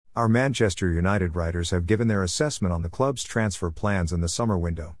Our Manchester United writers have given their assessment on the club's transfer plans in the summer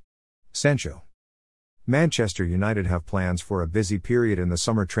window. Sancho. Manchester United have plans for a busy period in the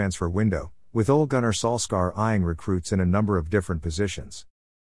summer transfer window, with Ole Gunnar Solskjaer eyeing recruits in a number of different positions.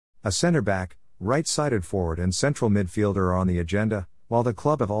 A centre-back, right-sided forward and central midfielder are on the agenda, while the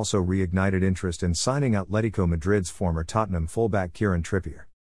club have also reignited interest in signing Atletico Madrid's former Tottenham fullback Kieran Trippier.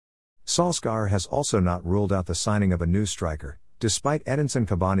 Solskjaer has also not ruled out the signing of a new striker, despite Edinson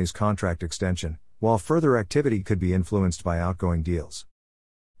Cavani's contract extension, while further activity could be influenced by outgoing deals.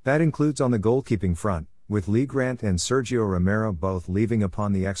 That includes on the goalkeeping front, with Lee Grant and Sergio Romero both leaving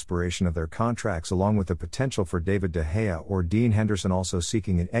upon the expiration of their contracts, along with the potential for David De Gea or Dean Henderson also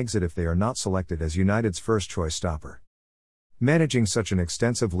seeking an exit if they are not selected as United's first-choice stopper. Managing such an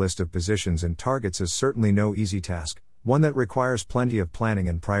extensive list of positions and targets is certainly no easy task, one that requires plenty of planning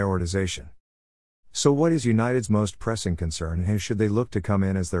and prioritization. So what is United's most pressing concern, and who should they look to come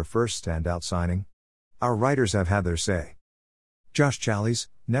in as their first standout signing? Our writers have had their say. Josh Challies,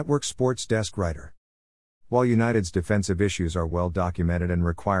 Network Sports Desk writer. While United's defensive issues are well documented and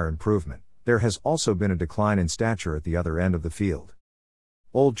require improvement, there has also been a decline in stature at the other end of the field.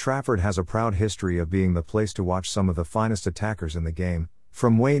 Old Trafford has a proud history of being the place to watch some of the finest attackers in the game,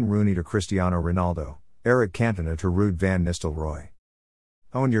 from Wayne Rooney to Cristiano Ronaldo, Eric Cantona to Ruud van Nistelrooy.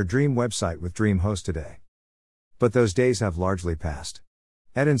 Own your dream website with DreamHost today. But those days have largely passed.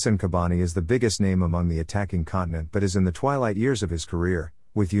 Edinson Cavani is the biggest name among the attacking continent but is in the twilight years of his career,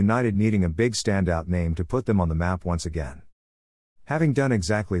 with United needing a big standout name to put them on the map once again. Having done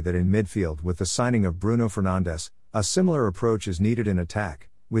exactly that in midfield with the signing of Bruno Fernandes, a similar approach is needed in attack,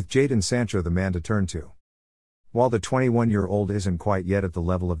 with Jadon Sancho the man to turn to. While the 21-year-old isn't quite yet at the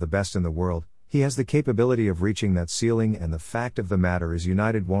level of the best in the world, he has the capability of reaching that ceiling, and the fact of the matter is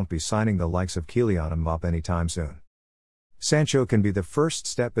United won't be signing the likes of Kylian Mbappé anytime soon. Sancho can be the first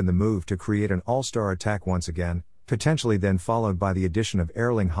step in the move to create an all-star attack once again, potentially then followed by the addition of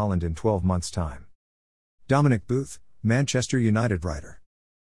Erling Haaland in 12 months' time. Dominic Booth, Manchester United writer.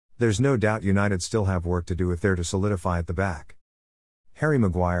 There's no doubt United still have work to do if they're to solidify at the back. Harry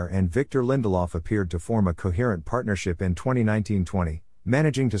Maguire and Victor Lindelof appeared to form a coherent partnership in 2019-20,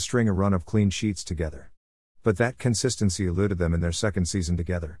 managing to string a run of clean sheets together. But that consistency eluded them in their second season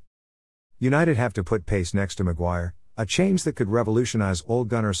together. United have to put pace next to Maguire, a change that could revolutionize Ole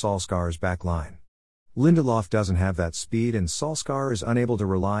Gunnar Solskjaer's back line. Lindelof doesn't have that speed, and Solskjaer is unable to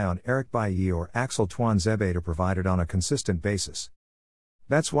rely on Eric Bailly or Axel Tuanzebe to provide it on a consistent basis.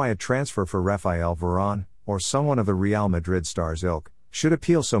 That's why a transfer for Rafael Varane, or someone of the Real Madrid star's ilk, should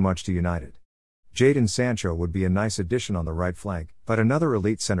appeal so much to United. Jadon Sancho would be a nice addition on the right flank, but another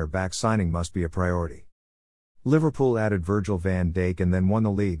elite centre-back signing must be a priority. Liverpool added Virgil van Dijk and then won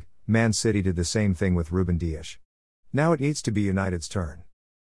the league. Man City did the same thing with Ruben Dias. Now it needs to be United's turn.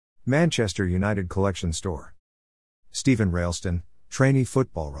 Manchester United Collection Store. Stephen Railston, trainee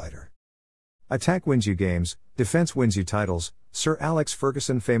football writer. Attack wins you games, defense wins you titles, Sir Alex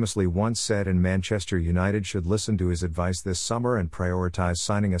Ferguson famously once said, and Manchester United should listen to his advice this summer and prioritise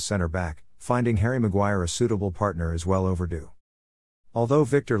signing a centre-back. Finding Harry Maguire a suitable partner is well overdue. Although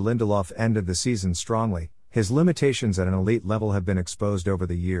Victor Lindelof ended the season strongly, his limitations at an elite level have been exposed over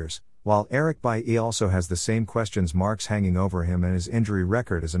the years, while Eric Bailly also has the same question marks hanging over him, and his injury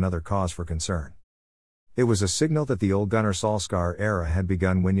record is another cause for concern. It was a signal that the Ole Gunnar Solskjaer era had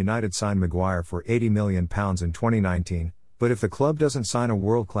begun when United signed Maguire for £80 million in 2019, but if the club doesn't sign a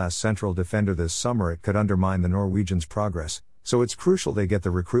world-class central defender this summer, it could undermine the Norwegians' progress, so it's crucial they get the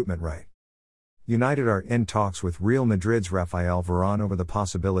recruitment right. United are in talks with Real Madrid's Rafael Varane over the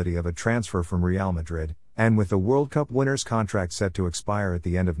possibility of a transfer from Real Madrid, and with the World Cup winner's contract set to expire at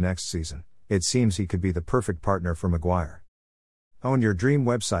the end of next season, it seems he could be the perfect partner for Maguire. Own your dream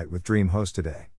website with DreamHost today.